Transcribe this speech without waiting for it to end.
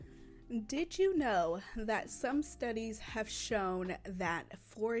Did you know that some studies have shown that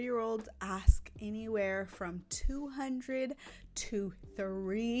 4-year-olds ask anywhere from 200 to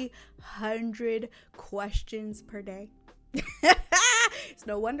 300 questions per day? It's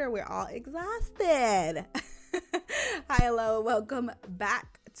no wonder we're all exhausted. Hi, hello, welcome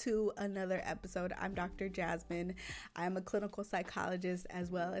back to another episode. I'm Dr. Jasmine. I'm a clinical psychologist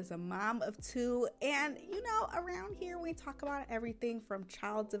as well as a mom of two. And around here we talk about everything from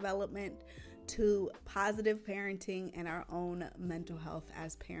child development to positive parenting and our own mental health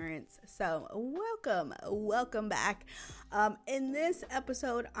as parents. So welcome back. In this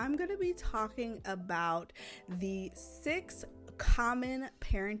episode, I'm going to be talking about the 6 common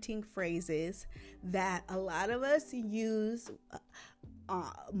parenting phrases that a lot of us use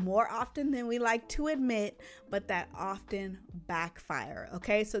more often than we like to admit, but that often backfire.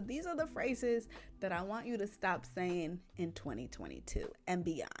 Okay, so these are the phrases that I want you to stop saying in 2022 and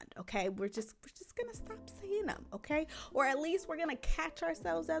beyond. Okay, we're just gonna stop saying them. Okay, or at least we're gonna catch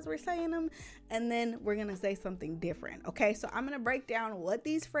ourselves as we're saying them, and then we're gonna say something different. Okay, so I'm gonna break down what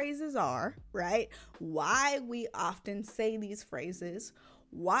these phrases are, right? Why we often say these phrases,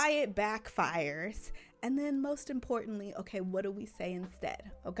 why it backfires, and then most importantly, okay, what do we say instead?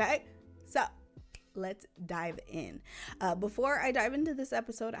 Okay, so let's dive in. Before I dive into this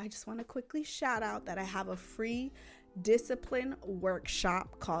episode, I just want to quickly shout out that I have a free discipline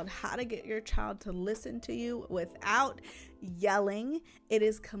workshop called How to Get Your Child to Listen to You Without Yelling. It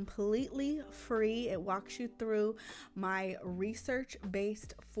is completely free. It walks you through my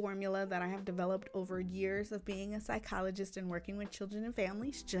research-based formula that I have developed over years of being a psychologist and working with children and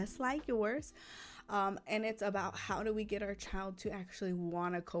families just like yours. And it's about how do we get our child to actually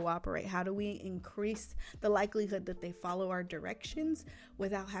want to cooperate? How do we increase the likelihood that they follow our directions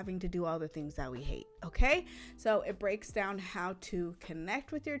without having to do all the things that we hate? Okay, so it breaks down how to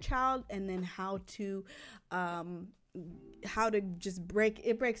connect with your child, and then how to just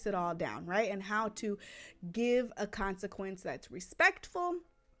breaks it all down, right? And how to give a consequence that's respectful,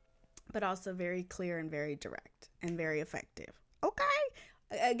 but also very clear and very direct and very effective. Okay.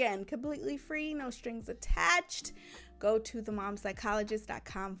 Again, completely free, no strings attached. Go to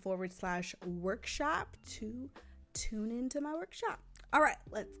themomspsychologist.com/workshop to tune into my workshop. All right,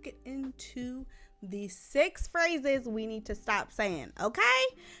 let's get into the 6 phrases we need to stop saying. Okay?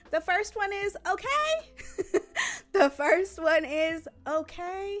 The first one is okay. The first one is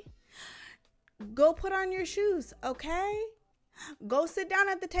okay. Go put on your shoes. Okay? Go sit down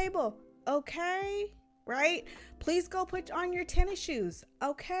at the table. Okay? Right? Please go put on your tennis shoes.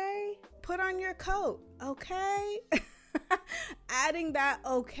 Okay? Put on your coat. Okay? Adding that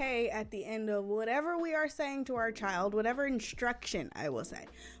okay at the end of whatever we are saying to our child, whatever instruction, I will say,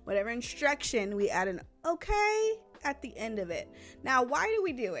 whatever instruction, we add an okay at the end of it. Now, why do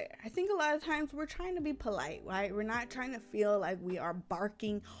we do it? I think a lot of times we're trying to be polite, right? We're not trying to feel like we are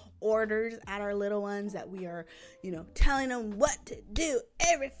barking orders at our little ones, that we are, telling them what to do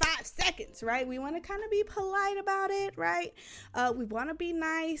every 5 seconds, right? We want to kind of be polite about it, right? We want to be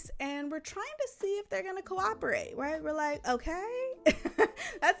nice, and we're trying to see if they're going to cooperate, right? We're like, okay.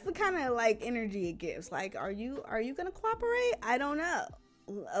 That's the kind of like energy it gives. Like, are you going to cooperate? I don't know.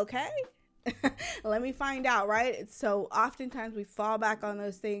 Okay. Let me find out, right? So oftentimes we fall back on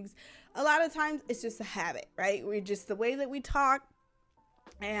those things. A lot of times it's just a habit, right? We're just the way that we talk,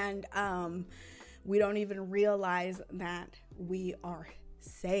 and we don't even realize that we are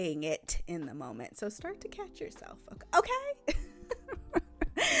saying it in the moment. So start to catch yourself. Okay.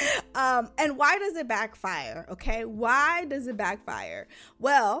 And why does it backfire? Okay. Why does it backfire?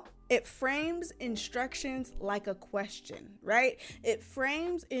 Well, it frames instructions like a question, right? It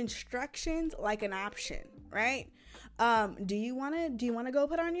frames instructions like an option, right? Do you want to go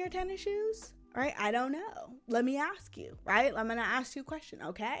put on your tennis shoes? Right? I don't know. Let me ask you, right? I'm going to ask you a question.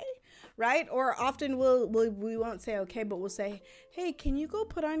 Okay. Right? Or often we won't say okay, but we'll say, hey, can you go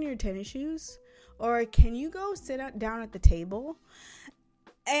put on your tennis shoes? Or can you go sit down at the table?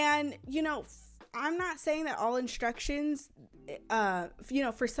 And, I'm not saying that all instructions,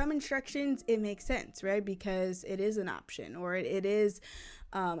 for some instructions, it makes sense, right? Because it is an option, or it is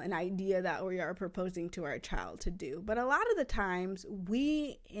an idea that we are proposing to our child to do. But a lot of the times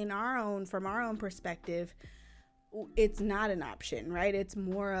from our own perspective, it's not an option, right? It's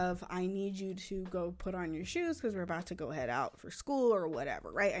more of, I need you to go put on your shoes because we're about to go head out for school or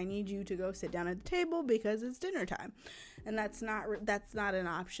whatever, right? I need you to go sit down at the table because it's dinner time. And that's not an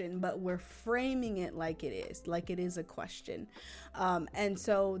option, but we're framing it like it is a question. And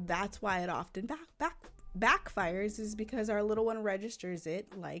so that's why it often backfires, is because our little one registers it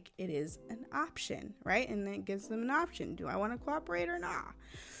like it is an option, right? And it gives them an option. Do I want to cooperate or not?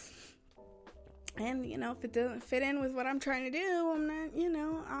 And, if it doesn't fit in with what I'm trying to do, I'm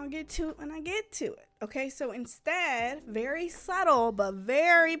not, I'll get to it when I get to it. Okay, so instead, very subtle, but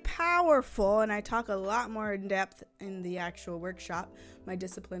very powerful. And I talk a lot more in depth in the actual workshop, my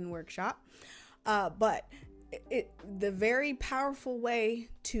discipline workshop. But the very powerful way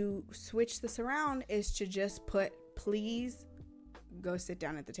to switch this around is to just put, please go sit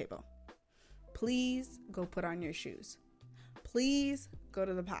down at the table. Please go put on your shoes. Please go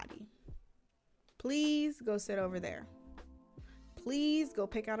to the potty. Please go sit over there. Please go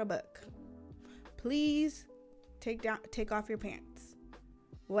pick out a book. Please take off your pants.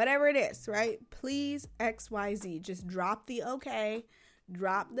 Whatever it is, right? Please XYZ. Just drop the okay,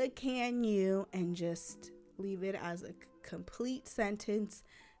 drop the can you, and just leave it as a complete sentence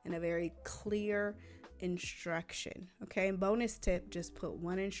and a very clear instruction. Okay, and bonus tip, just put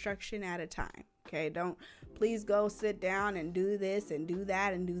one instruction at a time. Okay, don't please go sit down and do this and do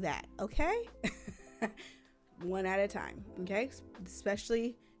that and do that. Okay, one at a time. Okay,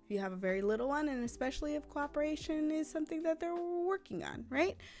 especially if you have a very little one, and especially if cooperation is something that they're working on,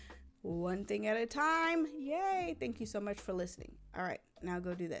 right? One thing at a time. Yay, thank you so much for listening. All right, now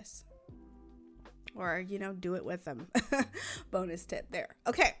go do this, or do it with them. Bonus tip there.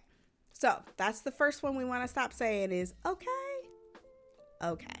 Okay, so that's the first one we want to stop saying is okay.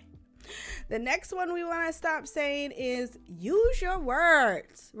 The next one we want to stop saying is use your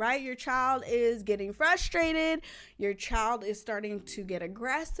words, right? Your child is getting frustrated. Your child is starting to get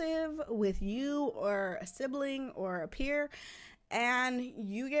aggressive with you or a sibling or a peer. And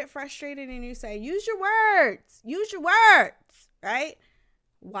you get frustrated and you say, use your words, right?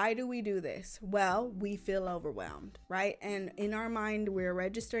 Why do we do this? Well, we feel overwhelmed, right? And in our mind, we're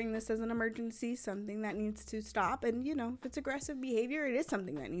registering this as an emergency, something that needs to stop. And, if it's aggressive behavior, it is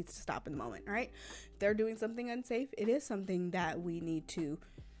something that needs to stop in the moment, right? If they're doing something unsafe, it is something that we need to,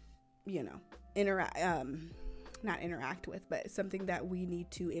 not interact with, but something that we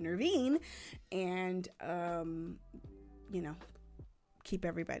need to intervene and, keep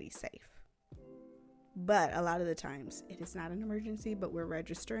everybody safe. But a lot of the times it is not an emergency, but we're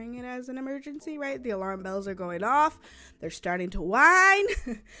registering it as an emergency, right? The alarm bells are going off. They're starting to whine.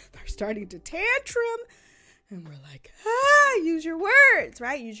 They're starting to tantrum. And we're like, use your words,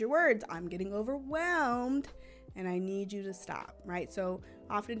 right? Use your words. I'm getting overwhelmed and I need you to stop, right? So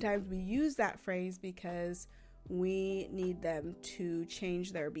oftentimes we use that phrase because we need them to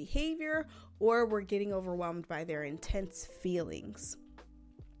change their behavior, or we're getting overwhelmed by their intense feelings.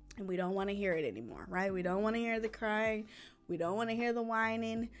 And we don't want to hear it anymore, right? We don't want to hear the crying. We don't want to hear the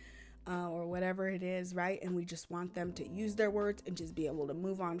whining or whatever it is, right? And we just want them to use their words and just be able to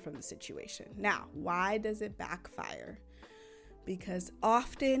move on from the situation. Now, why does it backfire? Because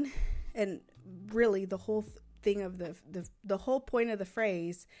often, and really the whole thing of the whole point of the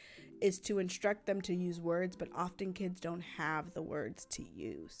phrase is to instruct them to use words, but often kids don't have the words to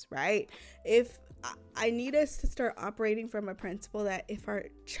use, right? If I need us to start operating from a principle that if our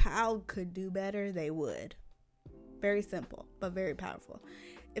child could do better, they would. Very simple, but very powerful.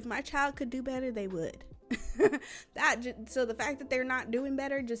 If my child could do better, they would. So the fact that they're not doing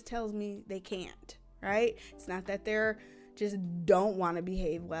better just tells me they can't, right? It's not that they're just don't want to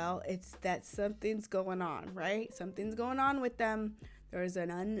behave well. It's that something's going on, right? Something's going on with them. There's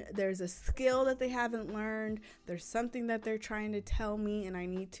a skill that they haven't learned. There's something that they're trying to tell me, and I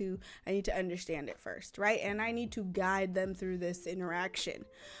need to understand it first, right? And I need to guide them through this interaction.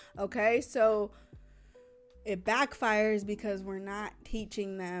 Okay? So it backfires because we're not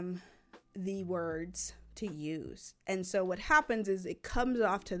teaching them the words to use. And so what happens is it comes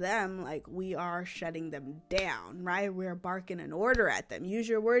off to them like we are shutting them down, right? We're barking an order at them. Use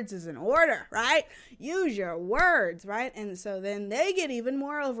your words is an order, right? Use your words, right? And so then they get even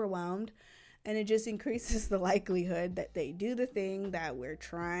more overwhelmed, and it just increases the likelihood that they do the thing that we're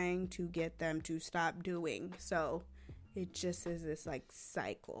trying to get them to stop doing. So it just is this like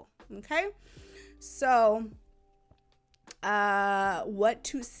cycle. Okay? So what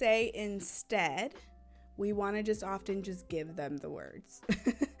to say instead? We want to just often just give them the words.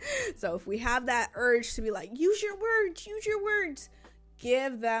 So if we have that urge to be like, use your words,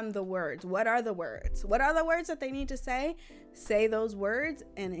 give them the words. What are the words? What are the words that they need to say? Say those words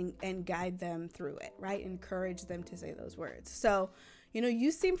and guide them through it, right? Encourage them to say those words. So,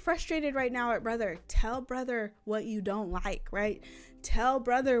 you seem frustrated right now at brother. Tell brother what you don't like, right? Tell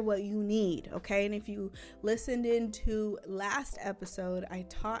brother what you need, okay? And if you listened into last episode, I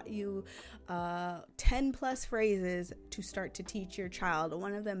taught you 10 plus phrases to start to teach your child.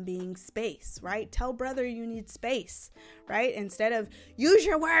 One of them being space, right? Tell brother you need space, right? Instead of use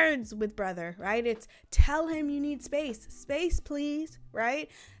your words with brother, right? It's tell him you need space. Space, please, right?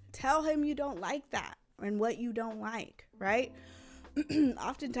 Tell him you don't like that and what you don't like, right?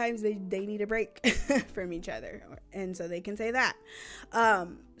 Oftentimes they need a break from each other, and so they can say that.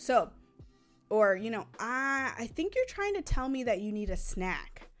 Or, I think you're trying to tell me that you need a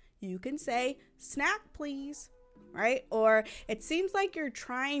snack. You can say, snack, please, right? Or it seems like you're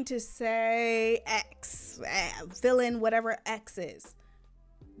trying to say X, fill in whatever X is.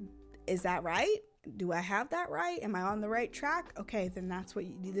 Is that right? Do I have that right? Am I on the right track? Okay, then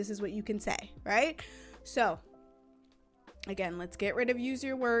this is what you can say, right? So, again, let's get rid of use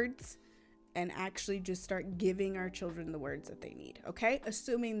your words and actually just start giving our children the words that they need, okay?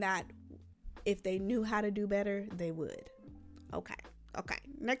 Assuming that if they knew how to do better, they would. Okay.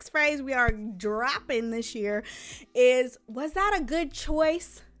 Next phrase we are dropping this year is, was that a good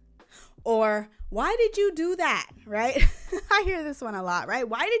choice? Or, why did you do that, right? I hear this one a lot, right?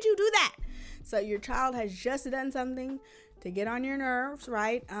 Why did you do that? So your child has just done something to get on your nerves,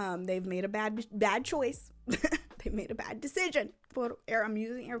 right? They've made a bad choice. They made a bad decision. I'm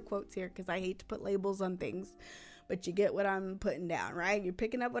using air quotes here because I hate to put labels on things, but you get what I'm putting down, right? You're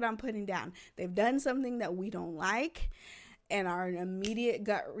picking up what I'm putting down. They've done something that we don't like, and our immediate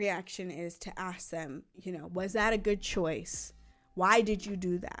gut reaction is to ask them, was that a good choice? Why did you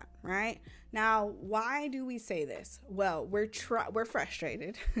do that, right? Now, why do we say this? Well, we're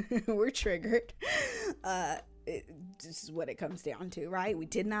frustrated. We're triggered. This is what it comes down to, right? We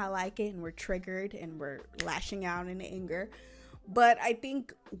did not like it, and we're triggered, and we're lashing out in anger. But I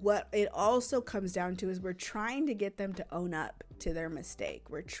think what it also comes down to is we're trying to get them to own up to their mistake.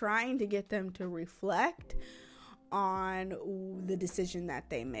 We're trying to get them to reflect on the decision that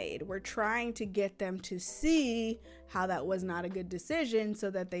they made. We're trying to get them to see how that was not a good decision so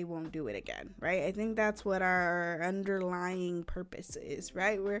that they won't do it again, right? I think that's what our underlying purpose is,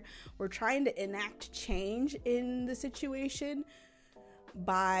 right? We're trying to enact change in the situation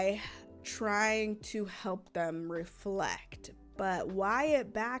by trying to help them reflect. But why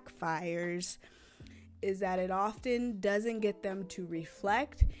it backfires is that it often doesn't get them to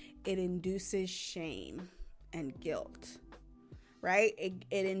reflect. It induces shame and guilt, right? It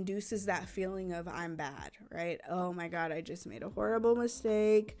induces that feeling of I'm bad, right? Oh my God, I just made a horrible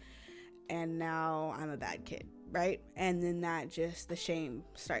mistake and now I'm a bad kid, right? And then the shame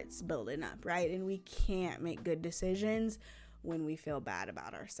starts building up, right? And we can't make good decisions when we feel bad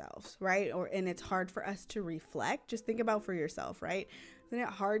about ourselves, right? And it's hard for us to reflect. Just think about for yourself, right? Isn't it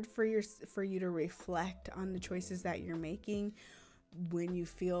hard for you to reflect on the choices that you're making when you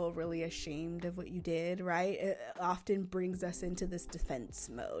feel really ashamed of what you did, right? It often brings us into this defense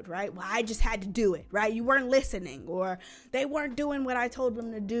mode, right? Well, I just had to do it, right? You weren't listening, or they weren't doing what I told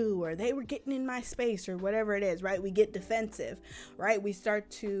them to do, or they were getting in my space, or whatever it is, right? We get defensive, right? We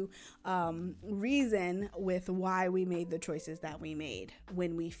start to reason with why we made the choices that we made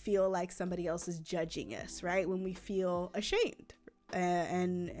when we feel like somebody else is judging us, right? When we feel ashamed for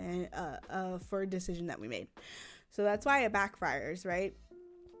a decision that we made. So that's why it backfires, right?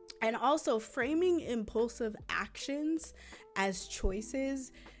 And also, framing impulsive actions as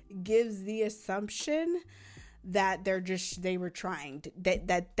choices gives the assumption that they were trying to,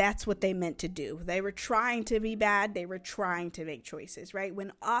 that's what they meant to do. They were trying to be bad. They were trying to make choices, right?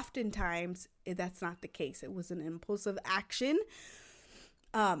 When oftentimes that's not the case. It was an impulsive action.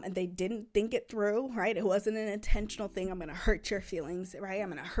 And they didn't think it through, right? It wasn't an intentional thing. I'm going to hurt your feelings, right? I'm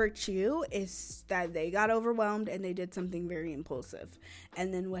going to hurt you. It's that they got overwhelmed and they did something very impulsive.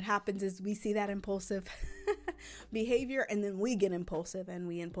 And then what happens is we see that impulsive behavior, and then we get impulsive and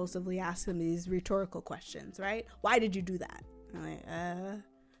we impulsively ask them these rhetorical questions, right? Why did you do that? I'm like,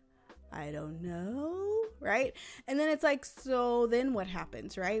 I don't know, right? And then it's like, so then what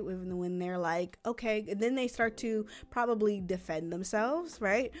happens, right? When they're like, okay, and then they start to probably defend themselves,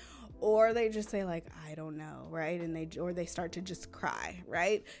 right? Or they just say like, I don't know, right? And they start to just cry,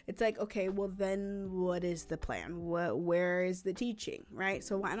 right? It's like, okay, well then what is the plan? Where is the teaching, right?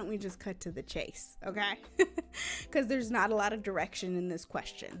 So why don't we just cut to the chase, okay? Because there's not a lot of direction in this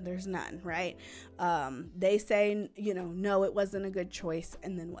question. There's none, right? They say, no, it wasn't a good choice.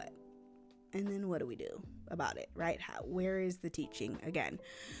 And then what? And then what do we do about it, right? Where is the teaching again?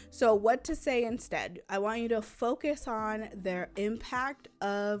 So what to say instead? I want you to focus on their impact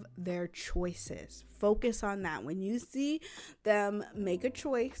of their choices. Focus on that. When you see them make a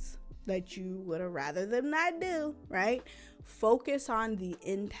choice that you would have rather them not do, right? Focus on the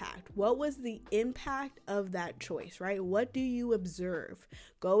impact. What was the impact of that choice, right? What do you observe?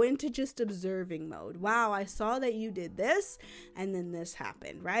 Go into just observing mode. Wow, I saw that you did this and then this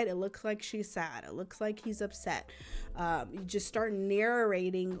happened, right? It looks like she's sad. It looks like he's upset. You just start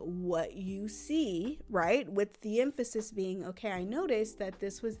narrating what you see, right? With the emphasis being, okay, I noticed that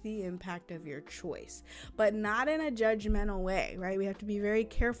this was the impact of your choice, but not in a judgmental way, right? We have to be very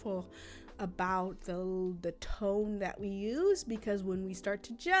careful about the tone that we use, because when we start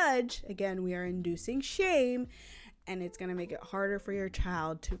to judge, again, we are inducing shame, and it's going to make it harder for your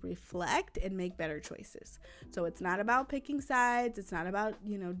child to reflect and make better choices. So it's not about picking sides. It's not about,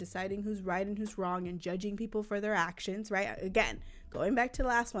 deciding who's right and who's wrong and judging people for their actions, right? Again, going back to the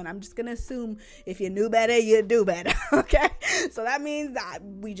last one, I'm just going to assume if you knew better, you'd do better, okay? So that means that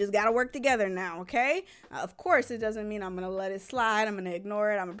we just got to work together now, okay? Of course, it doesn't mean I'm going to let it slide. I'm going to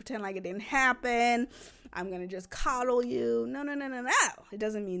ignore it. I'm going to pretend like it didn't happen. I'm going to just coddle you. No. It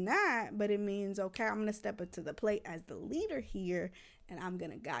doesn't mean that, but it means, okay, I'm going to step up to the plate as the leader here, and I'm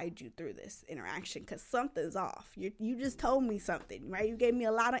going to guide you through this interaction because something's off. You just told me something, right? You gave me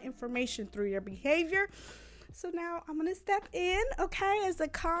a lot of information through your behavior. So now I'm going to step in, okay, as the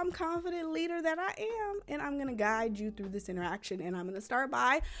calm, confident leader that I am, and I'm going to guide you through this interaction. And I'm going to start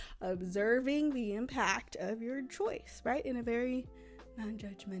by observing the impact of your choice, right, in a very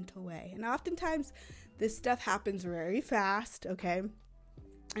non-judgmental way. And oftentimes this stuff happens very fast, okay?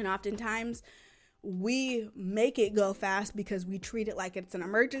 And oftentimes we make it go fast because we treat it like it's an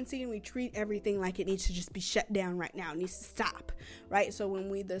emergency, and we treat everything like it needs to just be shut down right now. It needs to stop, right? So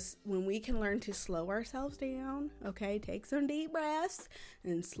when we can learn to slow ourselves down, okay, take some deep breaths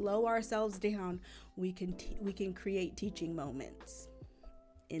and slow ourselves down, we can create teaching moments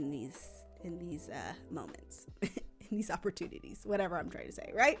in these moments, in these opportunities, whatever I'm trying to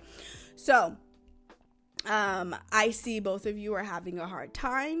say, right? So I see both of you are having a hard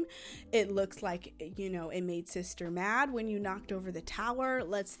time. It looks like, it made sister mad when you knocked over the tower.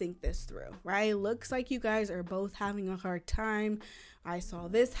 Let's think this through, right? Looks like you guys are both having a hard time. I saw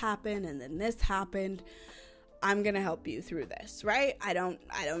this happen and then this happened. I'm going to help you through this, right? I don't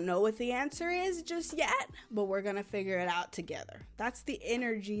know what the answer is just yet, but we're going to figure it out together. That's the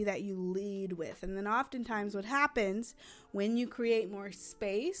energy that you lead with. And then oftentimes what happens when you create more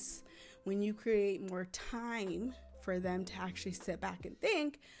space, when you create more time for them to actually sit back and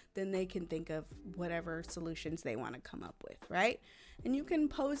think, then they can think of whatever solutions they want to come up with, right? And you can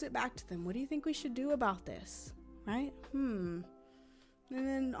pose it back to them. What do you think we should do about this, right? And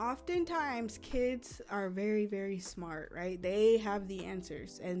then oftentimes kids are very, very smart, right? They have the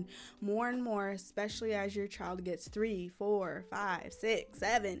answers. And more, especially as your child gets 3, 4, 5, 6,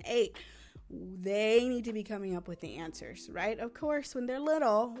 7, 8, they need to be coming up with the answers, right? Of course, when they're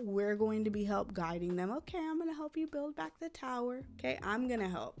little, we're going to be guiding them. Okay, I'm going to help you build back the tower. Okay, I'm going to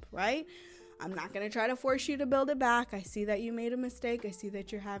help, right? I'm not going to try to force you to build it back. I see that you made a mistake. I see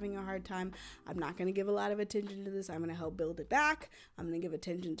that you're having a hard time. I'm not going to give a lot of attention to this. I'm going to help build it back. I'm going to give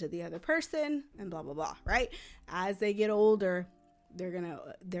attention to the other person and blah, blah, blah, right? As they get older,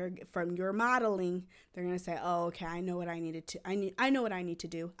 they're from your modeling, they're going to say, oh, okay, I know what I need to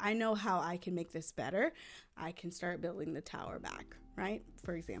do. I know how I can make this better. I can start building the tower back, right?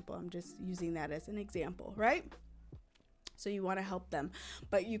 For example, I'm just using that as an example, right? So you want to help them,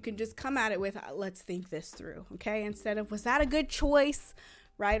 but you can just come at it with, let's think this through, okay? Instead of, was that a good choice,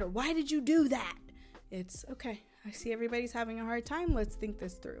 right? Or why did you do that? It's, okay, I see everybody's having a hard time. Let's think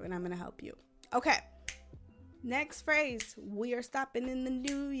this through, and I'm going to help you. Okay. Next phrase, we are stopping in the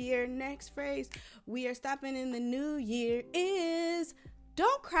new year. Next phrase, we are stopping in the new year is,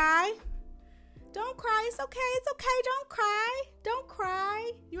 don't cry. Don't cry. It's okay. It's okay. Don't cry. Don't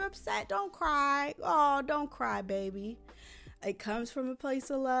cry. You're upset. Don't cry. Oh, don't cry, baby. It comes from a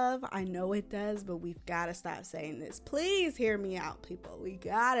place of love. I know it does, but we've got to stop saying this. Please hear me out, people. We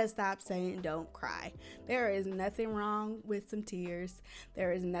got to stop saying don't cry. There is nothing wrong with some tears.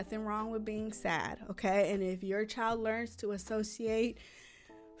 There is nothing wrong with being sad, okay? And if your child learns to associate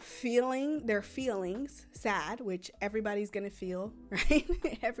feeling their feelings, sad, which everybody's going to feel, right?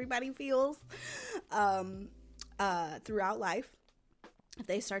 Everybody feels throughout life. If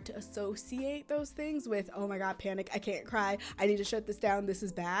they start to associate those things with, oh my God, panic, I can't cry, I need to shut this down, this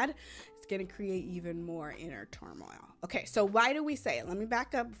is bad, it's going to create even more inner turmoil. Okay, so why do we say it? Let me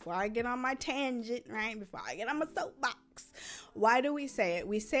back up before I get on my tangent, right? Before I get on my soapbox. Why do we say it?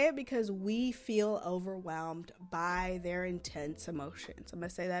 We say it because we feel overwhelmed by their intense emotions. I'm going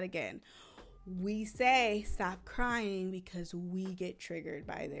to say that again. We say stop crying because we get triggered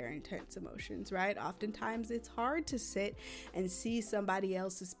by their intense emotions, right? Oftentimes it's hard to sit and see somebody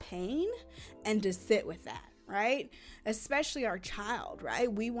else's pain and to sit with that, right? Especially our child,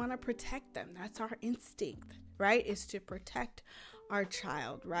 right? We want to protect them. That's our instinct, right? Is to protect our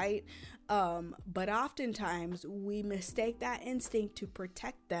child, right? But oftentimes we mistake that instinct to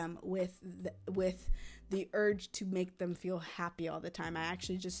protect them with the urge to make them feel happy all the time. I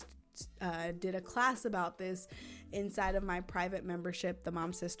actually just did a class about this inside of my private membership, the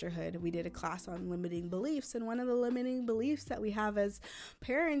Mom Sisterhood. We did a class on limiting beliefs, and one of the limiting beliefs that we have as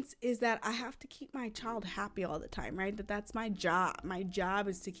parents is that I have to keep my child happy all the time, right? That's my job. My job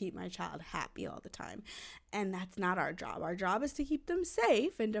is to keep my child happy all the time, and that's not our job. Our job is to keep them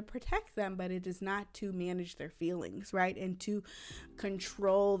safe and to protect them, but it is not to manage their feelings, right? And to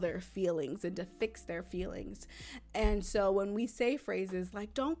control their feelings and to fix their feelings. And so when we say phrases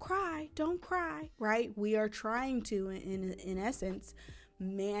like don't cry, right? We are trying to, in essence,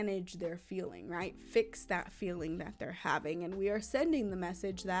 manage their feeling, right? Fix that feeling that they're having. And we are sending the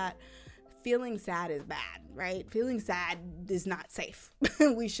message that feeling sad is bad, right? Feeling sad is not safe.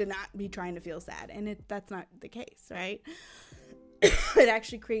 We should not be trying to feel sad. And that's not the case, right? It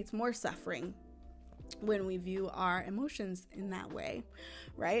actually creates more suffering when we view our emotions in that way,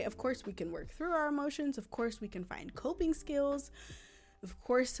 right? Of course, we can work through our emotions. Of course, we can find coping skills. Of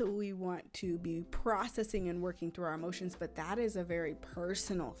course, we want to be processing and working through our emotions, but that is a very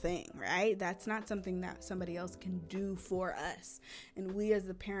personal thing, right? That's not something that somebody else can do for us. And we as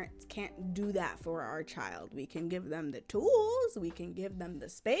the parents can't do that for our child. We can give them the tools, we can give them the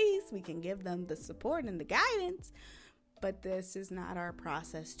space, we can give them the support and the guidance, but this is not our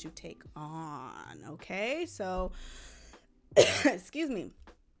process to take on, okay? So, excuse me.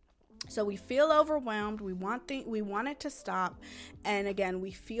 So we feel overwhelmed. We want it to stop. And again,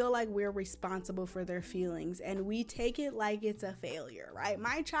 we feel like we're responsible for their feelings, and we take it like it's a failure, right?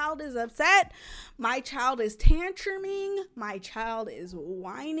 My child is upset. My child is tantruming. My child is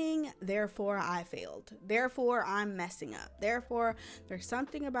whining. Therefore, I failed. Therefore, I'm messing up. Therefore, there's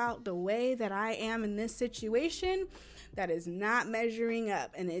something about the way that I am in this situation that is not measuring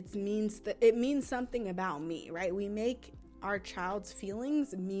up, and it means something about me, right? We make our child's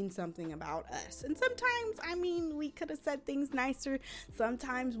feelings mean something about us. And sometimes, we could have said things nicer.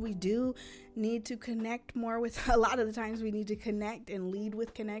 Sometimes we do need to connect more with, a lot of the times we need to connect and lead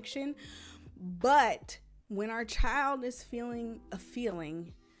with connection. But when our child is feeling a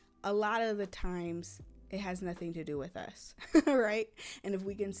feeling, a lot of the times it has nothing to do with us, right? And if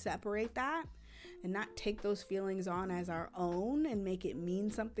we can separate that and not take those feelings on as our own and make it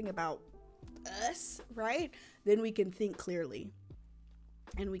mean something about us, right? Then we can think clearly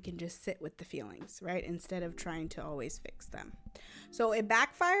and we can just sit with the feelings, right? Instead of trying to always fix them. So it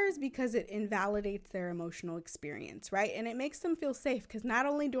backfires because it invalidates their emotional experience, right? And it makes them feel safe, because not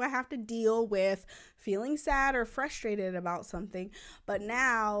only do I have to deal with feeling sad or frustrated about something, but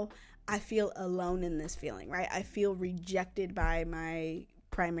now I feel alone in this feeling, right? I feel rejected by my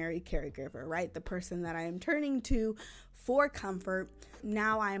primary caregiver, right? The person that I am turning to for comfort.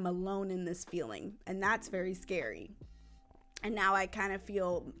 Now I am alone in this feeling, and that's very scary. And now I kind of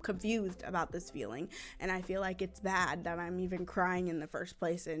feel confused about this feeling, and I feel like it's bad that I'm even crying in the first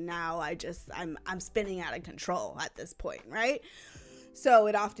place, and now I'm spinning out of control at this point, right? So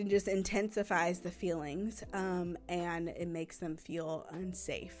it often just intensifies the feelings, and it makes them feel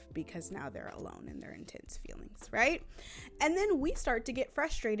unsafe because now they're alone in their intense feelings, right? And then we start to get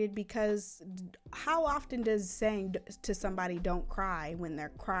frustrated, because how often does saying to somebody don't cry when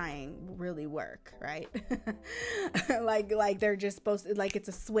they're crying really work, right? like they're just supposed to, like it's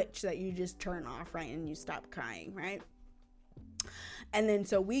a switch that you just turn off, right? And you stop crying, right? And then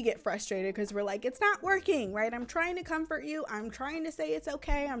so we get frustrated because we're like, it's not working, right? I'm trying to comfort you. I'm trying to say it's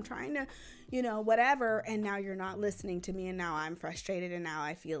okay. I'm trying to, whatever. And now you're not listening to me. And now I'm frustrated. And now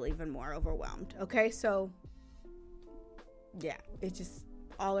I feel even more overwhelmed. Okay. So yeah, it's just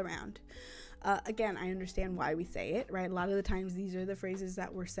all around. Again, I understand why we say it, right? A lot of the times these are the phrases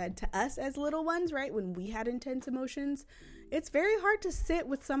that were said to us as little ones, right? When we had intense emotions. It's very hard to sit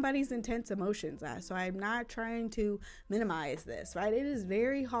with somebody's intense emotions. So I'm not trying to minimize this, right? It is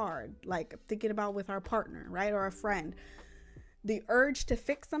very hard, like thinking about with our partner, right? Or a friend. The urge to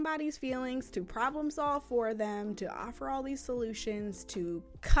fix somebody's feelings, to problem solve for them, to offer all these solutions, to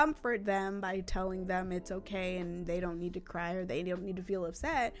comfort them by telling them it's okay and they don't need to cry or they don't need to feel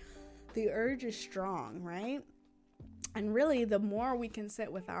upset. The urge is strong, right? And really, the more we can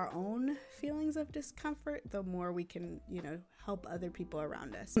sit with our own feelings of discomfort, the more we can, help other people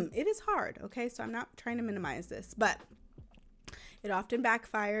around us. It is hard, okay? So I'm not trying to minimize this, but it often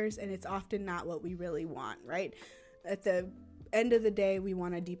backfires, and it's often not what we really want, right? At the end of the day, we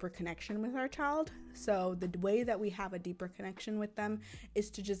want a deeper connection with our child. So the way that we have a deeper connection with them is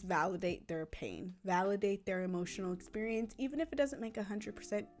to just validate their pain, validate their emotional experience, even if it doesn't make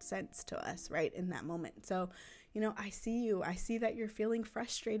 100% sense to us right in that moment. So, I see you. I see that you're feeling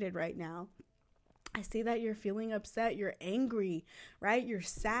frustrated right now. I see that you're feeling upset, you're angry, right? You're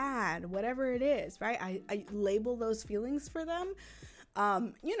sad, whatever it is, right? I label those feelings for them.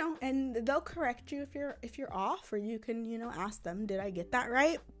 And they'll correct you if you're off, or you can, ask them, did I get that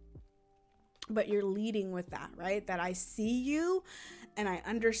right? But you're leading with that, right? That I see you and I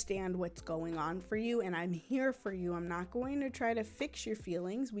understand what's going on for you, and I'm here for you. I'm not going to try to fix your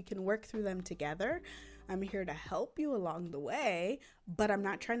feelings. We can work through them together. I'm here to help you along the way, but I'm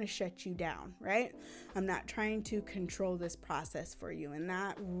not trying to shut you down, right? I'm not trying to control this process for you. And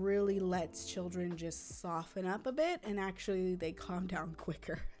that really lets children just soften up a bit, and actually they calm down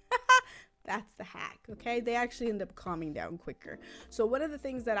quicker. That's the hack, okay? They actually end up calming down quicker. So one of the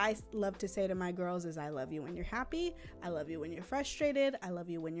things that I love to say to my girls is, I love you when you're happy. I love you when you're frustrated. I love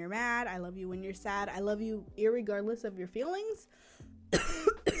you when you're mad. I love you when you're sad. I love you irregardless of your feelings.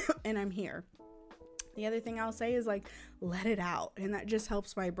 And I'm here. The other thing I'll say is, let it out. And that just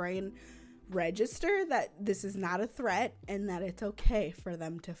helps my brain register that this is not a threat, and that it's okay for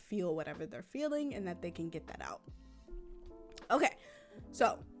them to feel whatever they're feeling, and that they can get that out. Okay,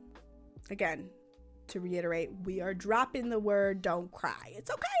 so again, to reiterate, we are dropping the word don't cry.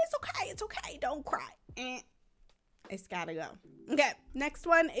 It's okay, don't cry. It's gotta go. Okay, next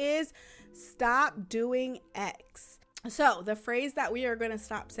one is stop doing X. So the phrase that we are going to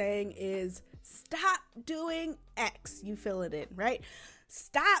stop saying is, stop doing X. You fill it in, right?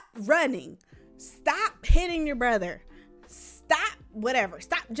 Stop running. Stop hitting your brother. Stop whatever.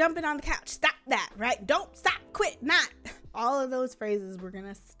 Stop jumping on the couch. Stop that, right? Don't stop, quit, not. All of those phrases we're going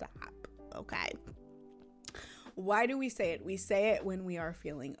to stop, okay? Why do we say it? We say it when we are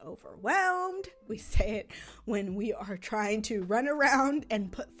feeling overwhelmed. We say it when we are trying to run around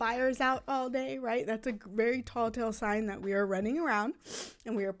and put fires out all day, right? That's a very tall tale sign that we are running around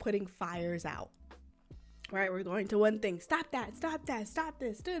and we are putting fires out, right? We're going to one thing. Stop that, stop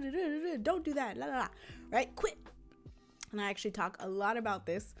this, don't do that, la la la, right? Quit. And I actually talk a lot about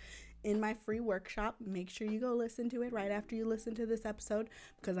this in my free workshop. Make sure you go listen to it right after you listen to this episode,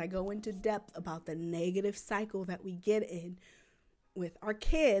 because I go into depth about the negative cycle that we get in with our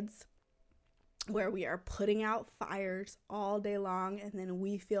kids, where we are putting out fires all day long, and then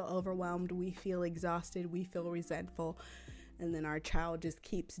we feel overwhelmed, we feel exhausted, we feel resentful, and then our child just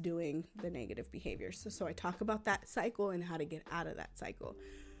keeps doing the negative behaviors. So I talk about that cycle and how to get out of that cycle.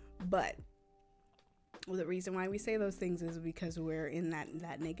 But the reason why we say those things is because we're in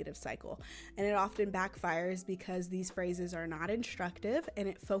that negative cycle, and it often backfires because these phrases are not instructive and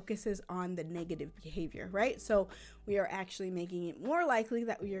it focuses on the negative behavior, right? So we are actually making it more likely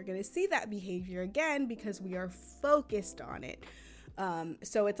that we are going to see that behavior again because we are focused on it.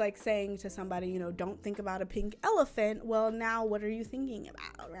 So it's like saying to somebody, don't think about a pink elephant. Well, now what are you thinking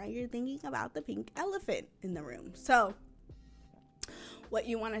about, right? You're thinking about the pink elephant in the room. So what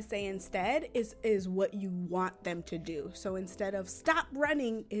you want to say instead is what you want them to do. So instead of stop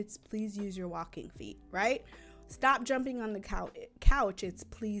running, it's please use your walking feet, right? Stop jumping on the couch, it's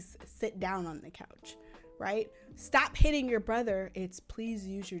please sit down on the couch, right? Stop hitting your brother, it's please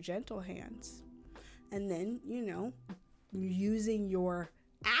use your gentle hands. And then, using your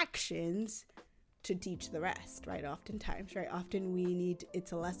actions to teach the rest, right? Oftentimes, right? Often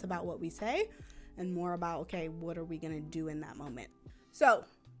it's less about what we say and more about, okay, what are we going to do in that moment? So,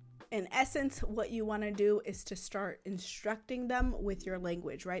 in essence, what you want to do is to start instructing them with your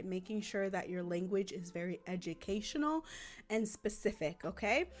language, right? Making sure that your language is very educational and specific,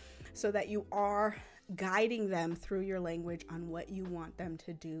 okay? So that you are guiding them through your language on what you want them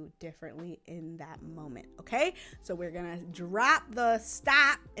to do differently in that moment, okay? So we're going to drop the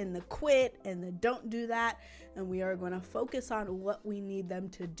stop and the quit and the don't do that, and we are going to focus on what we need them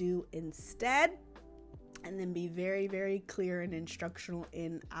to do instead. And then be very, very clear and instructional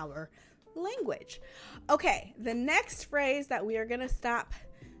in our language. Okay, the next phrase that we are going to stop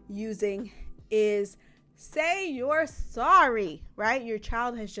using is say you're sorry, right? Your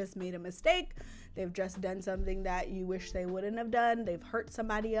child has just made a mistake. They've just done something that you wish they wouldn't have done. They've hurt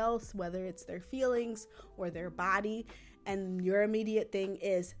somebody else, whether it's their feelings or their body. And your immediate thing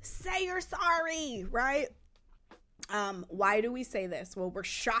is say you're sorry, right? Why do we say this? Well, we're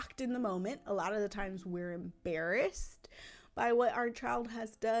shocked in the moment. A lot of the times we're embarrassed by what our child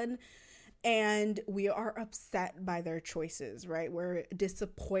has done, and we are upset by their choices, right? We're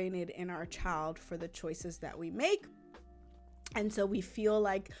disappointed in our child for the choices that we make. And so we feel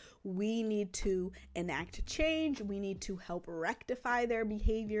like we need to enact change. We need to help rectify their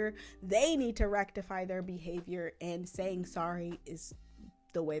behavior. They need to rectify their behavior, and saying sorry is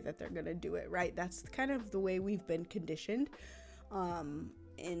the way that they're going to do it, right? That's kind of the way we've been conditioned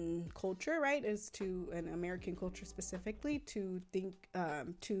in culture, right? Is to, in American culture specifically, to think,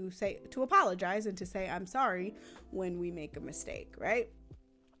 to apologize and to say, I'm sorry when we make a mistake, right?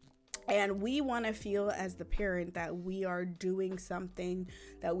 And we want to feel as the parent that we are doing something,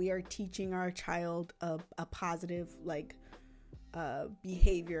 that we are teaching our child a positive,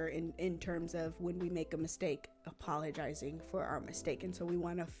 behavior in terms of when we make a mistake, apologizing for our mistake. And so we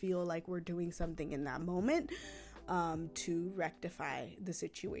want to feel like we're doing something in that moment to rectify the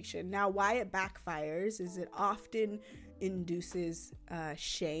situation. Now, why it backfires is it often induces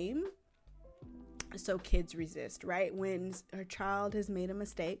shame. So kids resist, right? When a child has made a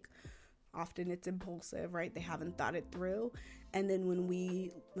mistake, often it's impulsive, right? They haven't thought it through. And then when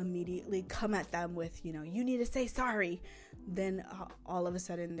we immediately come at them with, you need to say sorry, then all of a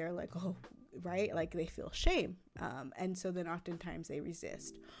sudden they're like, oh, right? Like they feel shame. And so then oftentimes they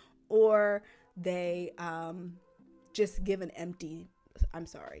resist, or they just give an empty, I'm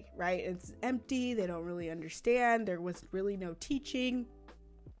sorry, right? It's empty. They don't really understand. There was really no teaching.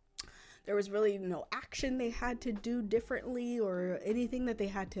 There was really no action they had to do differently, or anything that they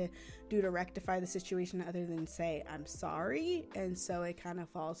had to do to rectify the situation other than say, I'm sorry. And so it kind of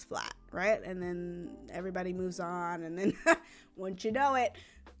falls flat, right? And then everybody moves on. And then once you know it,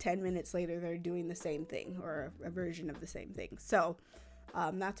 10 minutes later, they're doing the same thing, or a version of the same thing. So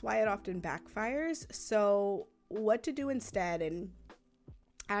that's why it often backfires. So what to do instead? And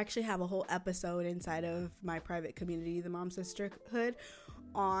I actually have a whole episode inside of my private community, the Mom Sisterhood,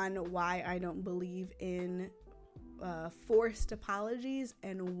 on why I don't believe in forced apologies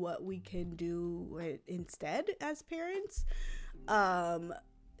and what we can do instead as parents. And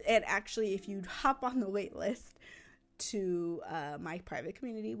actually, if you hop on the wait list to my private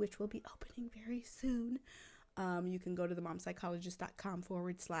community, which will be opening very soon, you can go to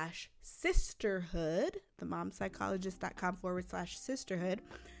themomspsychologist.com/sisterhood, themomspsychologist.com/sisterhood,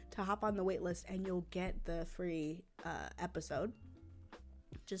 to hop on the wait list, and you'll get the free episode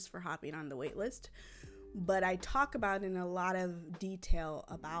just for hopping on the wait list. But I talk about in a lot of detail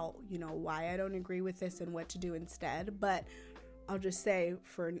about, why I don't agree with this and what to do instead. But I'll just say,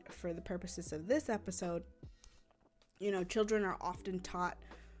 for the purposes of this episode, children are often taught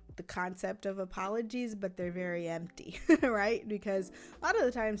the concept of apologies, but they're very empty, right? Because a lot of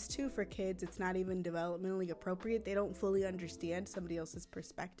the times too, for kids, it's not even developmentally appropriate. They don't fully understand somebody else's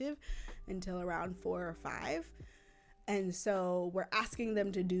perspective until around 4 or 5. And so we're asking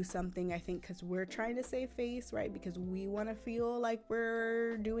them to do something, I think, because we're trying to save face, right? Because we want to feel like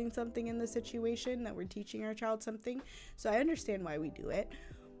we're doing something in the situation, that we're teaching our child something. So I understand why we do it,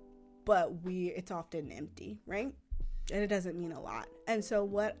 but it's often empty, right? And it doesn't mean a lot. And so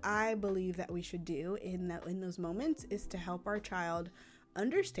what I believe that we should do in those moments is to help our child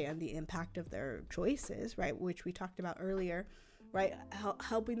understand the impact of their choices, right? Which we talked about earlier, right?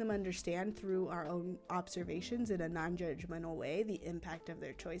 Helping them understand through our own observations in a non-judgmental way the impact of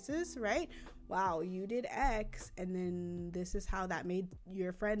their choices, right? Wow, you did X, and then this is how that made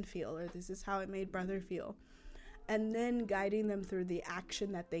your friend feel, or this is how it made brother feel. And then guiding them through the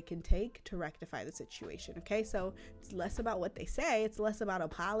action that they can take to rectify the situation, okay? So it's less about what they say, it's less about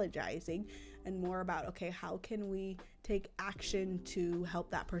apologizing, and more about, okay, how can we take action to help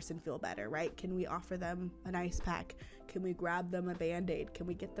that person feel better, right? Can we offer them an ice pack? Can we grab them a Band-Aid? Can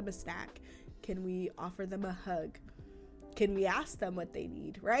we get them a snack? Can we offer them a hug? Can we ask them what they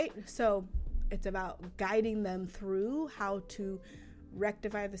need, right? So it's about guiding them through how to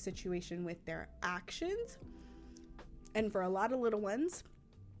rectify the situation with their actions. And for a lot of little ones,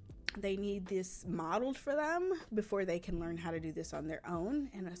 they need this modeled for them before they can learn how to do this on their own.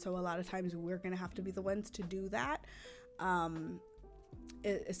 And so a lot of times we're going to have to be the ones to do that,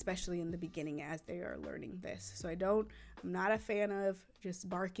 especially in the beginning as they are learning this. So I'm not a fan of just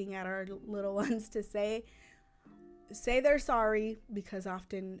barking at our little ones to say they're sorry, because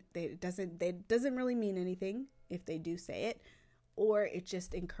often it doesn't really mean anything if they do say it, or it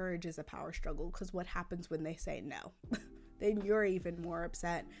just encourages a power struggle, because what happens when they say no? Then you're even more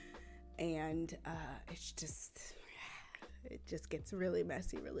upset, and it just gets really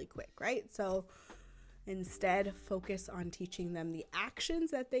messy really quick, right? So instead, focus on teaching them the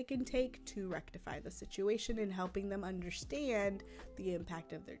actions that they can take to rectify the situation, and helping them understand the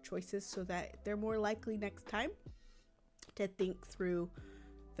impact of their choices, so that they're more likely next time to think through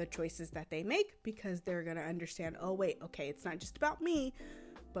the choices that they make, because they're going to understand, oh wait, okay, it's not just about me.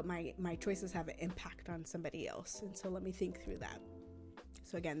 but my choices have an impact on somebody else. And so let me think through that.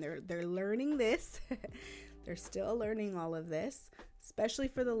 So again, they're learning this. They're still learning all of this, especially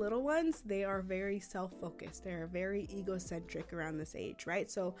for the little ones. They are very self-focused. They're very egocentric around this age,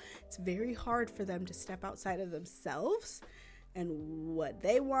 right? So it's very hard for them to step outside of themselves and what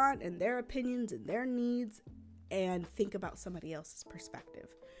they want and their opinions and their needs and think about somebody else's perspective.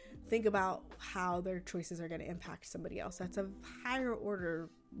 Think about how their choices are going to impact somebody else. That's a higher order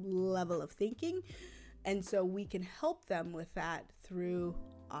level of thinking. And so we can help them with that through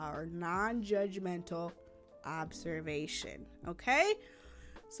our non-judgmental observation. Okay?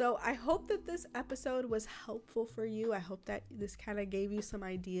 So I hope that this episode was helpful for you. I hope that this kind of gave you some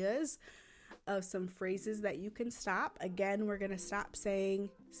ideas of some phrases that you can stop. Again, we're going to stop saying,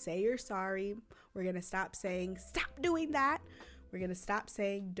 say you're sorry. We're going to stop saying, stop doing that. We're going to stop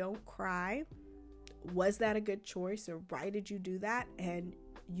saying, don't cry. Was that a good choice? Or why did you do that? And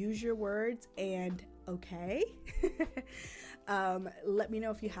use your words and okay. Let me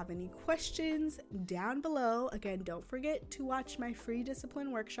know if you have any questions down below. Again, don't forget to watch my free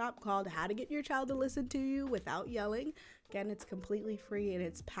discipline workshop called How to Get Your Child to Listen to You Without Yelling. Again, it's completely free and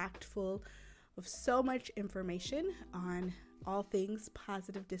it's packed full of so much information on all things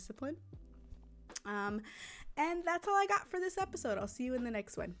positive discipline. And that's all I got for this episode. I'll see you in the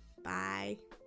next one. Bye.